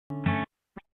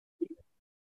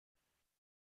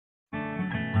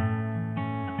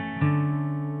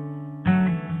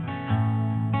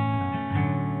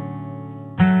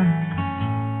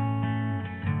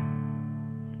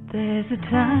There's a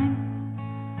time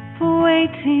for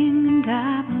waiting and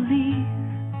I believe.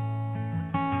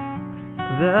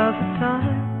 There's a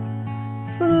time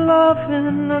for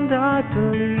loving and I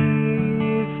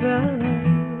believe.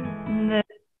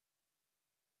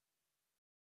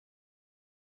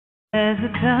 There's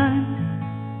a time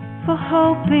for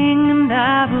hoping and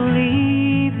I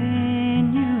believe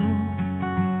in you.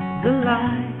 The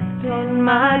light in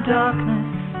my darkness,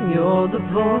 you're the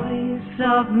voice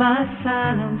of my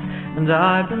silence, and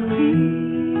I believe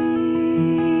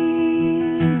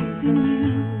in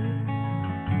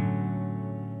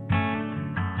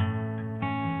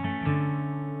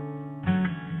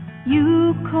you.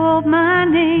 You called my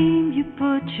name, you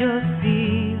put your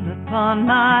seal upon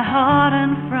my heart,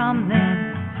 and from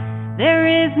then there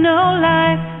is no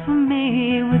life for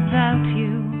me without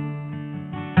you.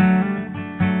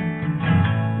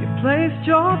 You placed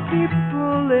your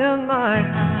people in my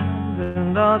hands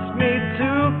and asked me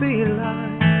to be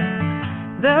light.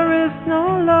 There is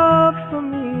no love for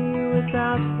me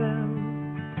without them.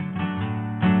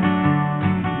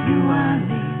 You I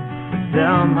live, for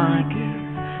them I give,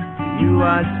 for you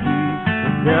I speak,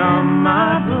 for them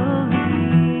I believe.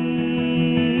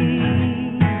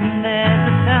 There's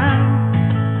a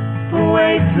time for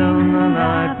waiting and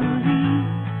I believe.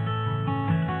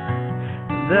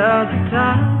 There's a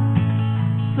time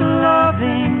for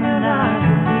loving and I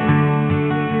believe.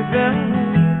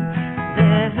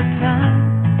 There's a time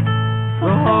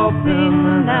for hoping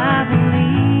and I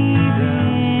believe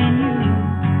in you.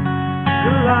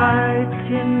 The light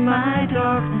in my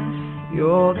darkness,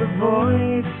 you're the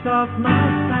voice of my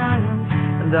silence,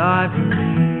 and I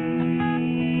believe.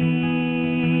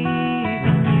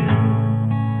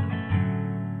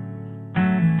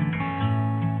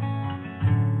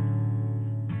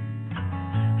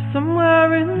 Somewhere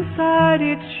inside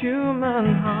each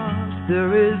human heart,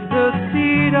 there is the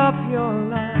seed of your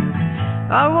life.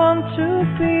 I want to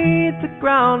be the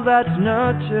ground that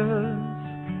nurtures.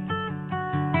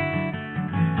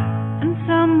 And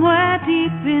somewhere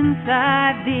deep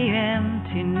inside the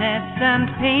emptiness and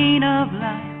pain of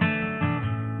life,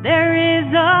 there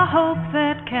is a hope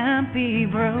that can't be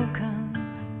broken.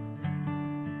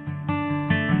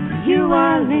 For you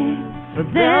I live, for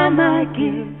them I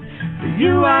give. For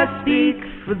you I speak,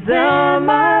 for them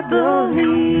I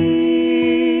believe.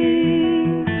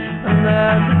 And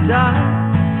there's a time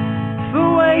for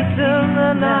waiting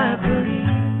and I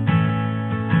believe.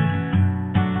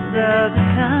 There's a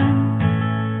time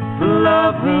for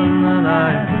loving and I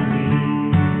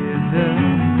believe in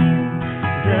you.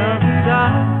 There's a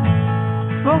time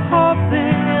for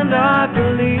hoping and I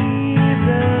believe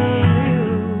in you.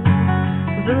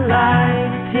 The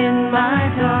light in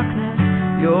my darkness,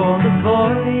 you're the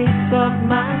voice of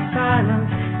my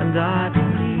silence, and I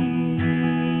believe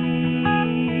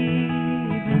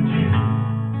in you.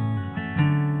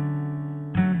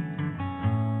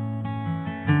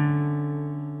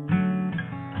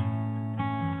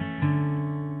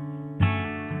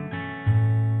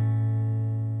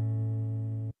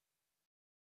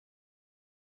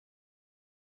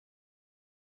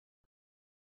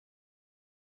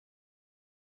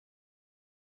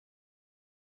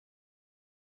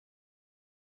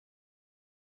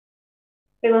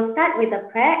 We will start with a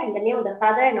prayer in the name of the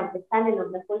Father, and of the Son, and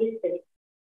of the Holy Spirit.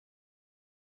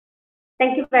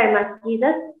 Thank you very much,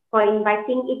 Jesus, for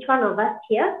inviting each one of us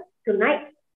here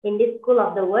tonight in this School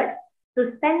of the Word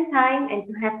to spend time and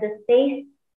to have the space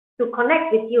to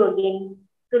connect with you again,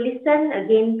 to listen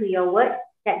again to your word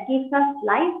that gives us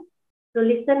life, to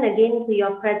listen again to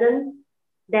your presence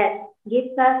that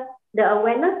gives us the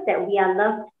awareness that we are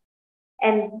loved,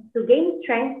 and to gain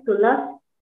strength to love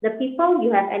the people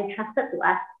you have entrusted to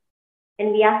us.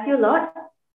 And we ask you, Lord,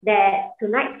 that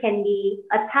tonight can be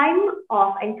a time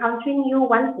of encountering you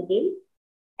once again,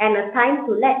 and a time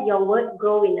to let your word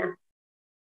grow in us.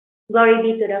 Glory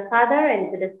be to the Father,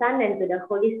 and to the Son, and to the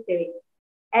Holy Spirit,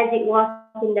 as it was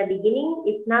in the beginning,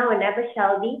 is now, and ever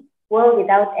shall be, world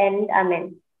without end.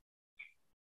 Amen.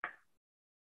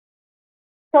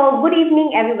 So good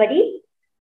evening, everybody.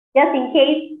 Just in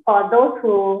case, for those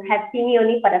who have seen me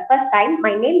only for the first time,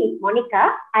 my name is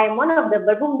Monika. I am one of the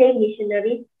Verbum Day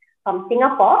missionaries from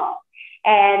Singapore,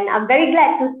 and I'm very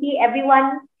glad to see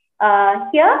everyone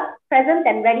here, present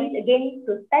and ready again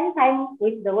to spend time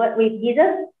with the word, with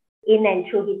Jesus in and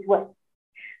through His word.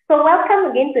 So welcome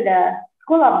again to the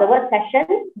School of the Word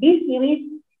session. This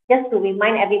series, just to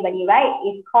remind everybody, right,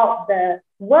 is called the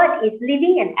Word is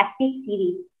Living and Active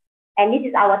series, and this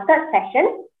is our third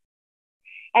session.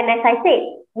 And as I said,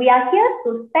 we are here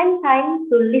to spend time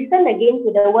to listen again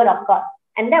to the Word of God.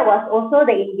 And that was also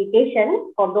the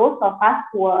invitation for those of us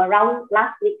who were around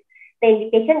last week the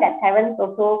invitation that parents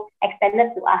also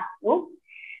extended to us. No?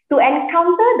 To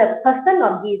encounter the person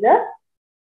of Jesus,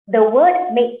 the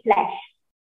Word made flesh.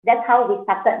 That's how we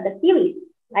started the series,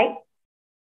 right?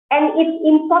 And it's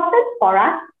important for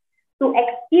us to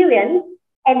experience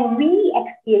and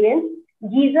re-experience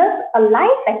Jesus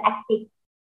alive and active,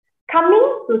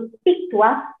 coming to speak to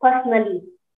us personally.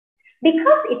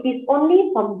 Because it is only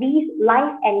from these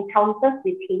life encounters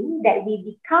with Him that we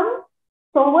become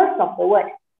sowers of the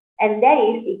Word. And that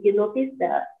is, if you notice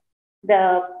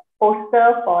the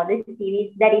poster for this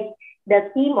series, that is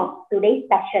the theme of today's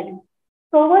session,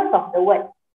 sowers of the Word.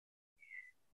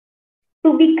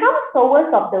 To become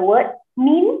sowers of the Word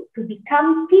means to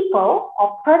become people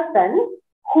or persons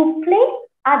who place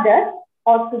others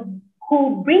or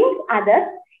who brings others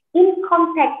in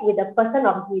contact with the person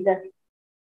of Jesus.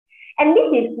 And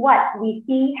this is what we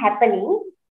see happening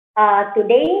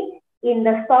today in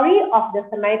the story of the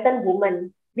Samaritan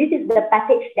woman. This is the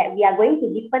passage that we are going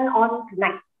to deepen on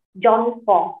tonight, John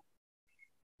 4.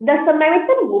 The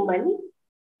Samaritan woman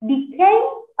became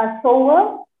a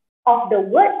sower of the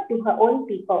Word to her own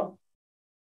people.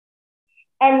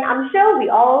 And I'm sure we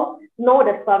all know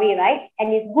the story, right?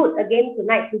 And it's good again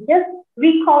tonight to just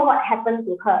recall what happened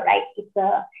to her, right?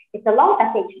 It's a long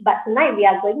passage, but tonight we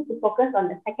are going to focus on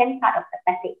the second part of the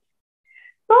passage.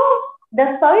 So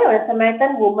the story of the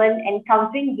Samaritan woman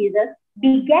encountering Jesus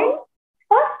began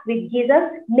first with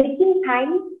Jesus making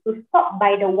time to stop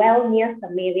by the well near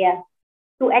Samaria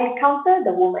to encounter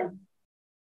the woman.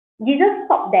 Jesus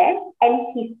stopped there and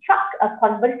he struck a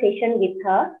conversation with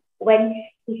her when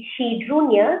she drew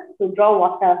near to draw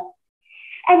water.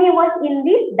 And it was in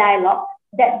this dialogue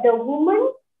that the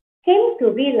woman came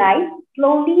to realize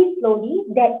slowly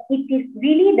that it is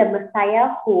really the Messiah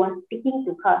who was speaking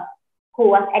to her, who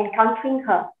was encountering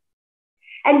her.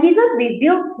 And Jesus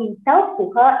revealed himself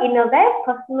to her in a very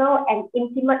personal and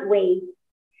intimate way.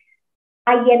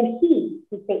 I am he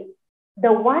said,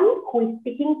 the one who is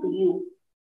speaking to you,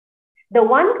 the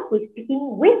one who is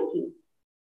speaking with you.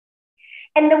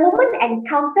 And the woman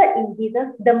encountered in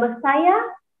Jesus the Messiah,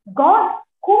 God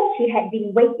whom she had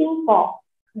been waiting for,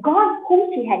 God whom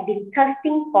she had been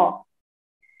thirsting for,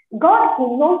 God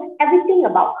who knows everything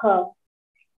about her,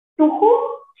 to whom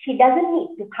she doesn't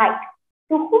need to hide,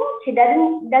 to whom she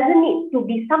doesn't need to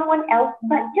be someone else,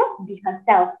 but just be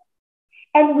herself,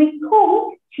 and with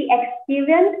whom she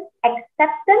experienced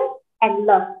acceptance and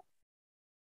love.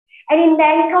 And in the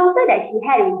encounter that she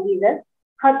had with Jesus,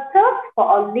 her thirst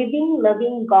for a living,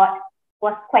 loving God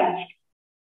was quenched.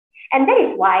 And that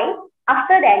is why,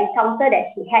 after the encounter that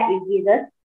she had with Jesus,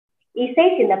 it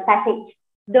says in the passage,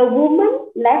 the woman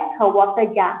left her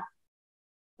water jar.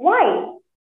 Why?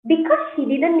 Because she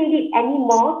didn't need it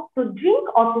anymore to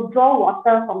drink or to draw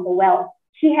water from the well.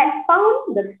 She had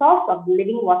found the source of the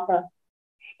living water.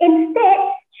 Instead,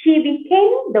 she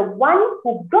became the one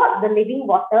who brought the living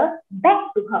water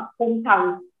back to her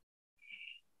hometown.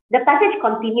 The passage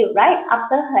continued, right?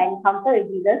 After her encounter with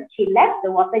Jesus, she left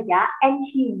the water jar and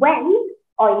she went,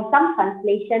 or in some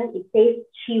translation, it says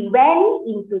she ran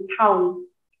into town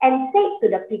and said to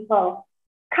the people,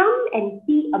 come and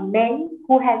see a man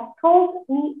who has told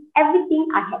me everything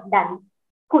I have done.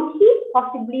 Could he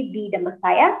possibly be the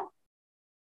Messiah?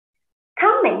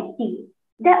 Come and see.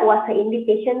 That was her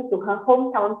invitation to her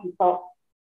hometown people.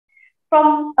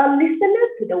 From a listener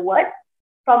to the word,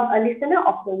 from a listener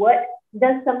of the word,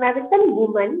 the Samaritan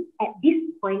woman at this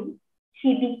point,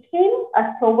 she became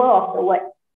a sower of the word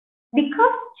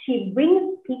because she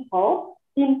brings people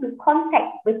into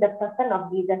contact with the person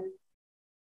of Jesus.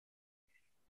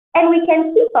 And we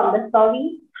can see from the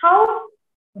story, how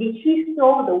did she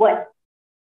sow the word?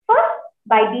 First,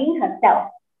 by being herself,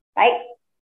 right?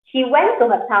 She went to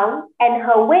her town and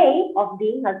her way of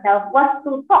being herself was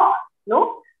to talk,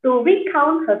 to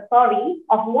recount her story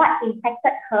of what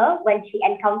impacted her when she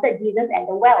encountered Jesus at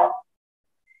the well.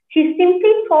 She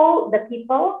simply told the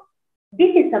people,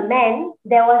 this is a man,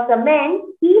 there was a man,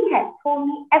 he had told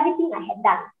me everything I had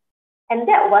done. And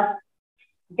that was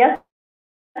just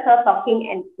her talking,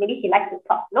 and maybe she likes to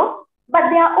talk, But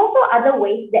there are also other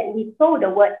ways that we sow the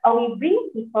word or we bring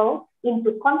people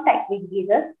into contact with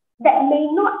Jesus that may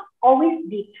not always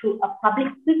be through a public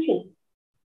preaching.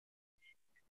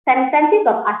 St. Francis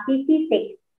of Assisi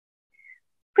says,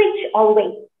 preach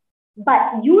always,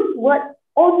 but use words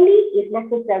only if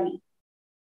necessary.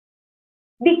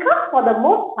 Because for the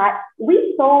most part,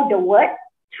 we sow the word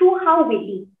through how we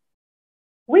live.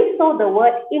 We sow the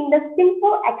word in the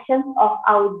simple actions of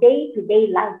our day-to-day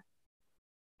life.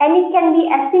 And it can be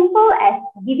as simple as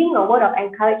giving a word of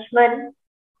encouragement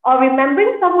or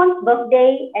remembering someone's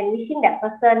birthday and wishing that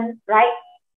person, right?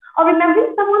 or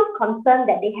remembering someone's concern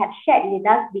that they had shared with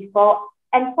us before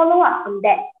and follow up on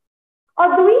that,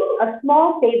 or doing a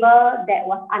small favor that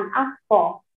was unasked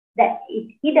for, that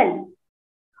is hidden,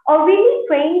 or really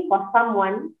praying for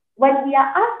someone when we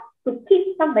are asked to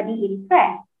keep somebody in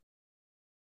prayer.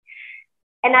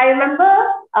 And I remember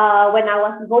when I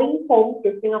was going home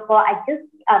to Singapore, I just,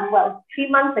 3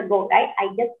 months ago, right? I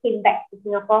just came back to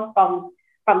Singapore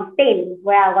from Spain,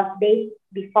 where I was based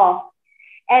before.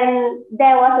 And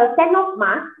there was a send-off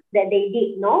mass that they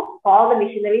did, no, for all the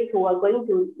missionaries who were going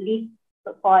to leave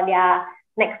for their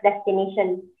next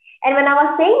destination. And when I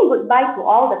was saying goodbye to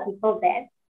all the people there,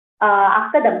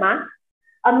 after the mass,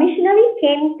 a missionary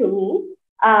came to me,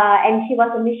 and she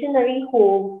was a missionary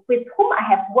with whom I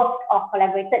have worked or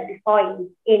collaborated before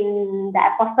in the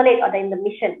apostolate or in the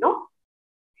mission, no?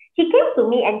 She came to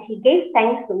me and she gave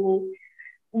thanks to me,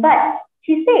 but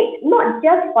she said not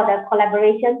just for the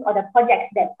collaborations or the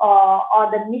projects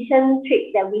or the mission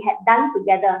trips that we had done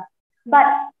together, but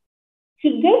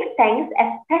she gave thanks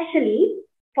especially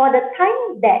for the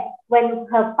time that when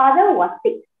her father was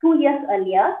sick 2 years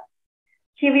earlier.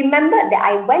 She remembered that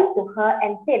I went to her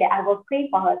and said that I will pray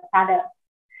for her father.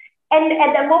 And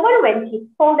at the moment when she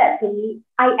told that to me,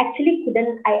 I actually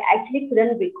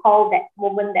couldn't recall that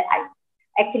moment that I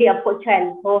actually approached her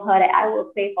and told her that I will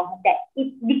pray for her dad.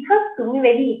 It's because to me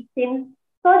maybe it seems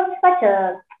such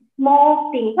a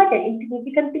small thing, such an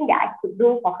insignificant thing that I could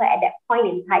do for her at that point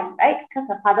in time, right? Because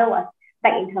her father was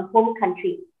back in her home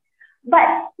country.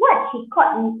 But what she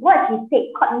said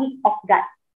caught me off guard.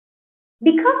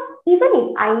 Because even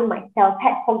if I myself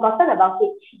had forgotten about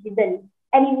it, she didn't.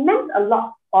 And it meant a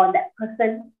lot for that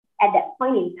person at that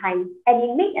point in time. And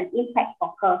it made an impact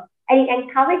for her. And it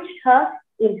encouraged her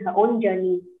in her own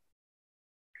journey.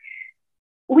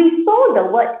 We sow the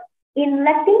word in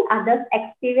letting others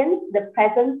experience the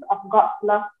presence of God's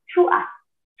love through us,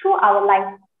 through our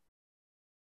lives.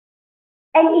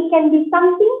 And it can be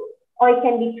something, or it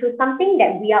can be through something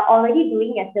that we are already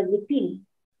doing as a routine.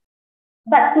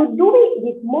 But to do it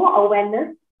with more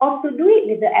awareness, or to do it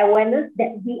with the awareness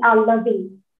that we are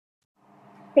loving,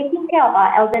 taking care of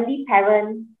our elderly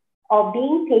parents, or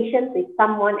being patient with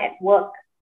someone at work,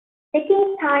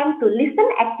 taking time to listen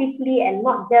actively and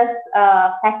not just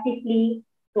passively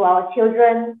to our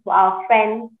children, to our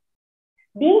friends,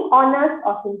 being honest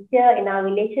or sincere in our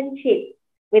relationships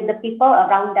with the people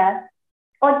around us,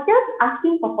 or just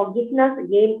asking for forgiveness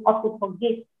again or to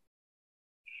forgive.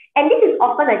 And this is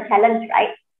often a challenge,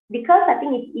 right? Because I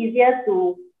think it's easier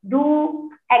to do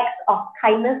acts of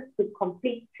kindness to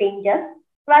complete strangers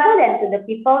rather than to the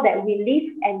people that we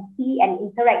live and see and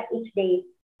interact each day,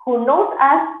 who knows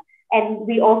us and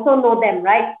we also know them,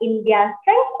 right? In their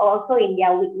strength or also in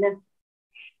their weakness.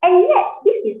 And yet,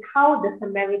 this is how the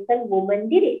Samaritan woman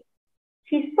did it.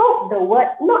 She spoke the word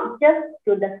not just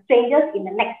to the strangers in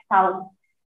the next town,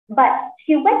 but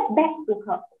she went back to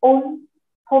her own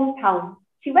hometown.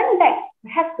 She went back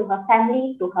perhaps to her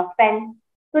family, to her friends,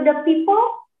 to the people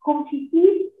whom she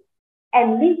sees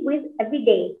and lives with every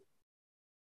day.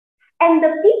 And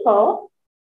the people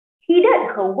heeded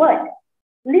her word,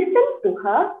 listened to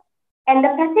her, and the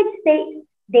passage says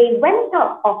they went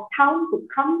out of town to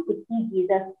come to see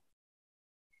Jesus.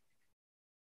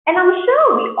 And I'm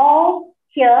sure we all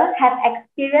here have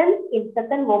experienced in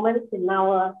certain moments in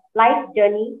our life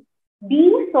journey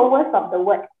being sowers of the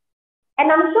word.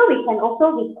 And I'm sure we can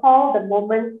also recall the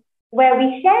moments where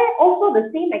we share also the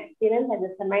same experience as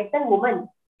the Samaritan woman,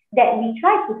 that we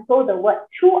tried to sow the word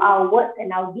through our words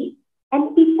and our deeds,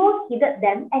 and people heeded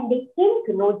them and they came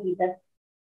to know Jesus.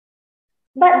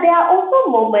 But there are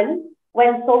also moments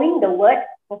when sowing the word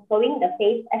or sowing the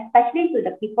faith, especially to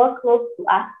the people close to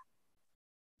us,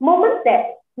 moments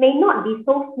that may not be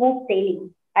so smooth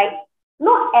sailing, right?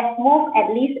 Not as smooth,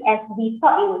 at least, as we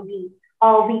thought it would be,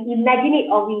 or we imagine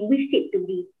it, or we wish it to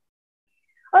be.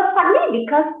 Or partly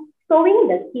because sowing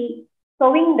the seed,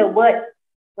 sowing the word,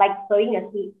 like sowing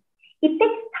a seed, it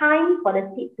takes time for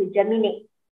the seed to germinate.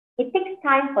 It takes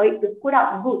time for it to put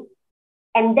out roots,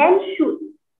 and then shoot,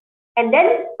 and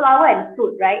then flower and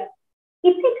fruit, right?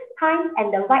 It takes time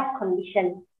and the right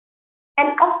conditions. And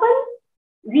often,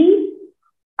 these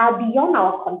are beyond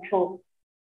our control.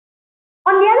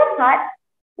 On the other part,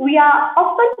 we are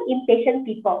often impatient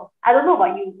people. I don't know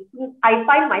about you. I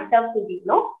find myself to be,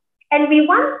 no? And we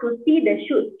want to see the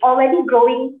shoot already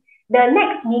growing the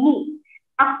next minute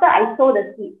after I sow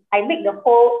the seed. I make the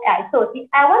hole, I sow a seed.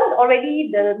 I want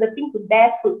already the thing to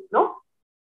bear fruit, no?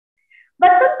 But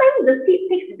sometimes the seed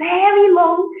takes very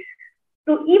long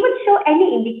to even show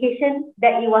any indication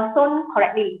that it was sown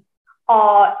correctly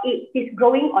or it is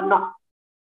growing or not.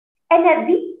 And at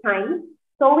this time,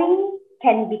 sowing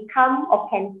can become or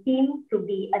can seem to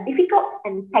be a difficult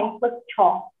and thankless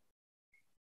chore.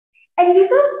 And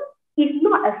Jesus is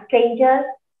not a stranger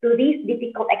to this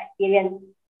difficult experience.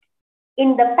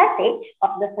 In the passage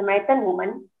of the Samaritan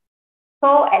woman,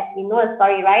 so as we know the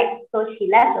story, right? So she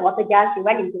left the water jar, she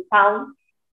went into town,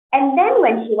 and then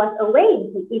when she was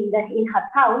away in her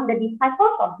town, the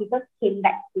disciples of Jesus came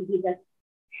back to Jesus.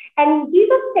 And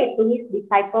Jesus said to his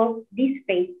disciples this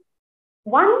phrase,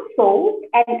 "One sows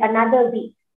and another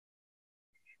reaps.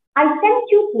 I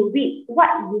sent you to reap what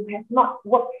you have not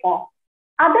worked for.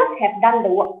 Others have done the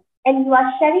work, and you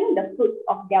are sharing the fruits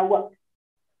of their work."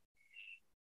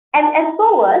 And as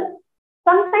sowers,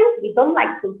 sometimes we don't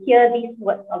like to hear these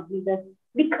words of Jesus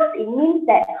because it means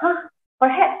that,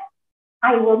 perhaps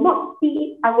I will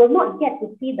not get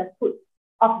to see the fruit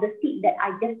of the seed that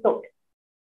I just sowed.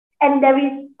 And there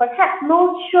is perhaps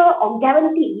no sure or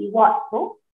guaranteed reward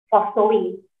for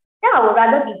sowing. Then I would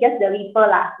rather be just the reaper.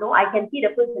 I can see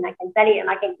the fruits and I can sell it and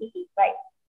I can eat it, right?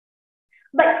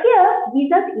 But here,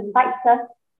 Jesus invites us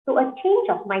to a change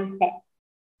of mindset,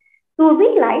 to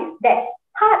realize that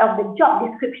part of the job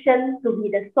description to be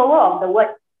the sower of the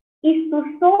word is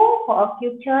to sow for a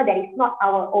future that is not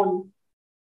our own.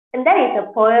 And that is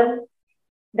a poem,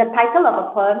 the title of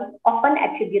a poem often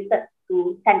attributed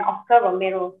to St. Oscar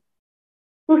Romero.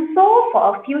 To sow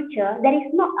for a future that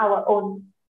is not our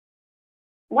own.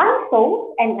 One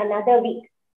sows and another reaps.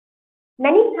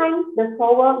 Many times the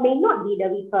sower may not be the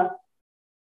reaper.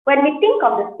 When we think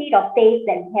of the seed of faith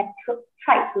that we have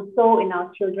tried to sow in our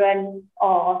children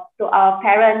or to our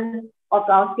parents or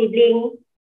to our siblings,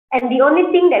 and the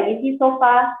only thing that we see so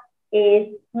far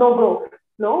is no growth,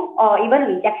 or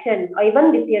even rejection, or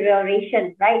even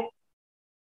deterioration, right?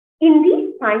 In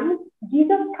these times,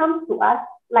 Jesus comes to us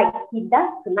like he does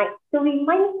tonight to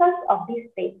remind us of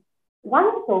this faith.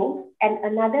 One sows and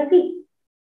another reaps.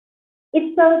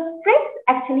 It's a phrase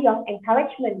actually of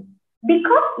encouragement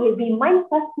because it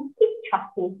reminds us to keep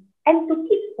trusting and to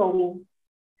keep sowing.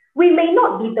 We may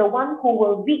not be the one who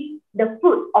will reap the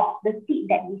fruit of the seed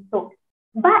that we sowed,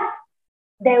 but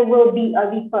there will be a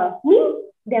reaper, means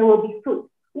there will be fruit.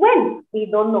 When? We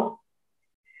don't know.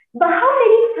 But how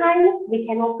many times we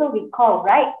can also recall,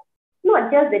 right?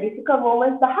 Not just the difficult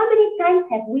moments, but how many times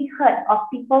have we heard of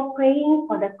people praying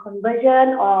for the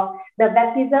conversion or the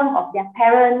baptism of their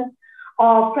parents,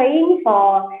 or praying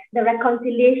for the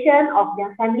reconciliation of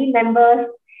their family members,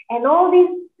 and all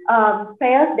these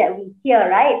prayers that we hear,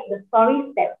 right? The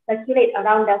stories that circulate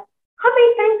around us. How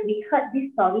many times we heard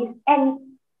these stories, and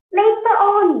later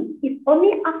on, it's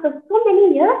only after so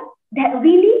many years that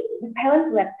really the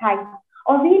parents will have time,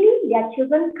 or really their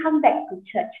children come back to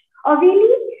church, or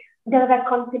really the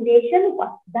reconciliation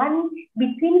was done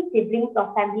between siblings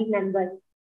or family members.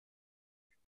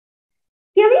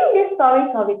 Hearing these stories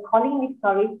or recalling these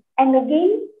stories, and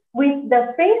again with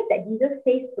the phrase that Jesus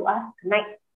says to us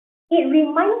tonight, it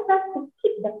reminds us to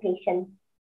keep the patience,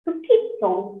 to keep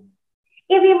sowing.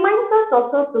 It reminds us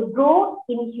also to grow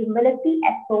in humility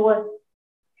as sowers,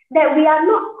 that we are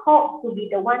not called to be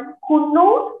the one who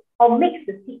knows or makes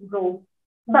the seed grow,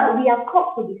 but we are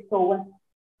called to be sowers,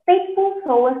 faithful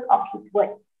sowers of his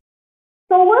word.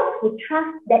 Sowers who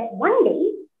trust that one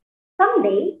day,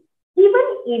 someday, even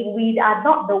if we are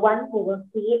not the one who will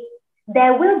see it,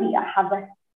 there will be a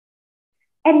harvest.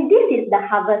 And this is the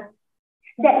harvest,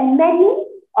 that many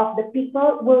of the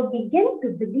people will begin to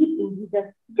believe in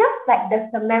Jesus, just like the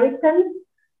Samaritans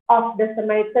of the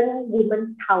Samaritan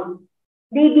woman's town.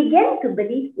 They began to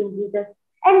believe in Jesus,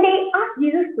 and they asked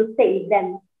Jesus to stay with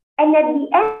them. And at the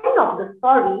end of the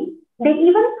story, they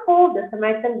even told the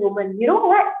Samaritan woman, "You know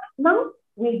what? Now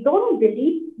we don't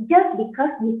believe just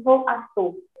because you told us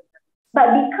so, but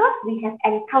because we have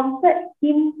encountered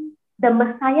him, the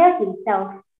Messiah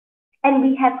himself, and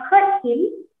we have heard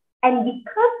him, and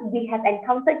because we have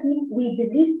encountered him, we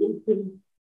believe in him."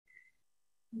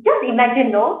 Just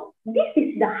imagine, this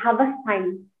is the harvest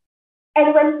time.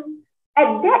 And when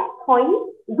at that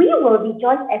point, we will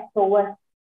rejoice as sowers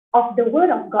of the word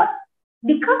of God,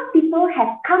 because people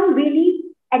have come really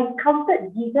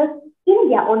encountered Jesus in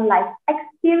their own life,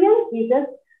 experienced Jesus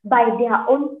by their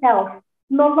own self,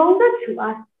 no longer through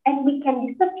us, and we can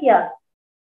disappear.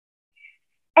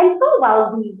 And so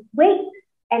while we wait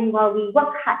and while we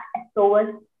work hard as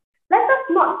sowers, let us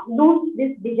not lose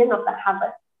this vision of the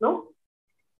harvest,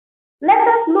 Let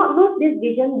us not lose this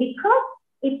vision, because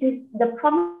it is the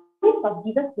promise of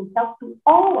Jesus himself to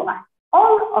all of us,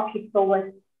 all of his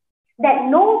sowers, that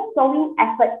no sowing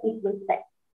effort is wasted.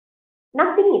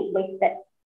 Nothing is wasted.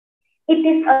 It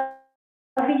is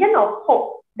a vision of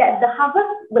hope that the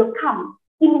harvest will come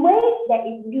in ways that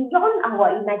is beyond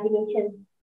our imagination.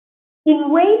 in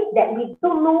ways that we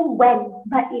don't know when,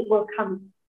 but it will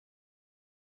come.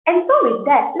 And so with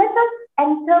that, let us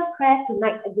enter prayer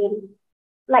tonight again,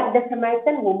 like the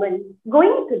Samaritan woman,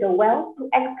 going to the well to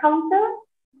encounter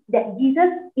that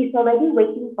Jesus is already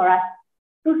waiting for us,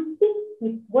 to speak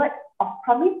his word of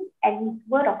promise and his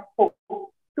word of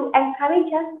hope, to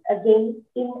encourage us again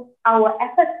in our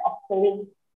efforts of sowing,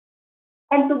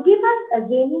 and to give us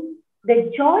again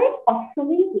the joy of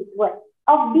sowing his word,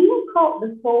 of being called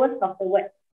the sowers of the word.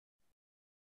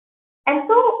 And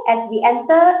so as we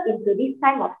enter into this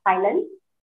time of silence,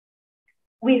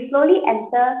 we slowly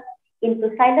enter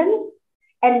into silence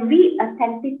and read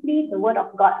attentively the word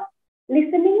of God,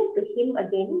 listening to him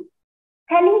again,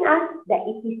 telling us that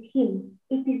it is him,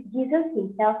 it is Jesus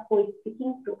himself who is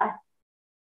speaking to us,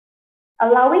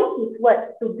 allowing his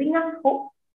word to bring us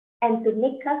hope and to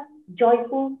make us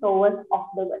joyful sowers of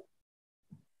the word.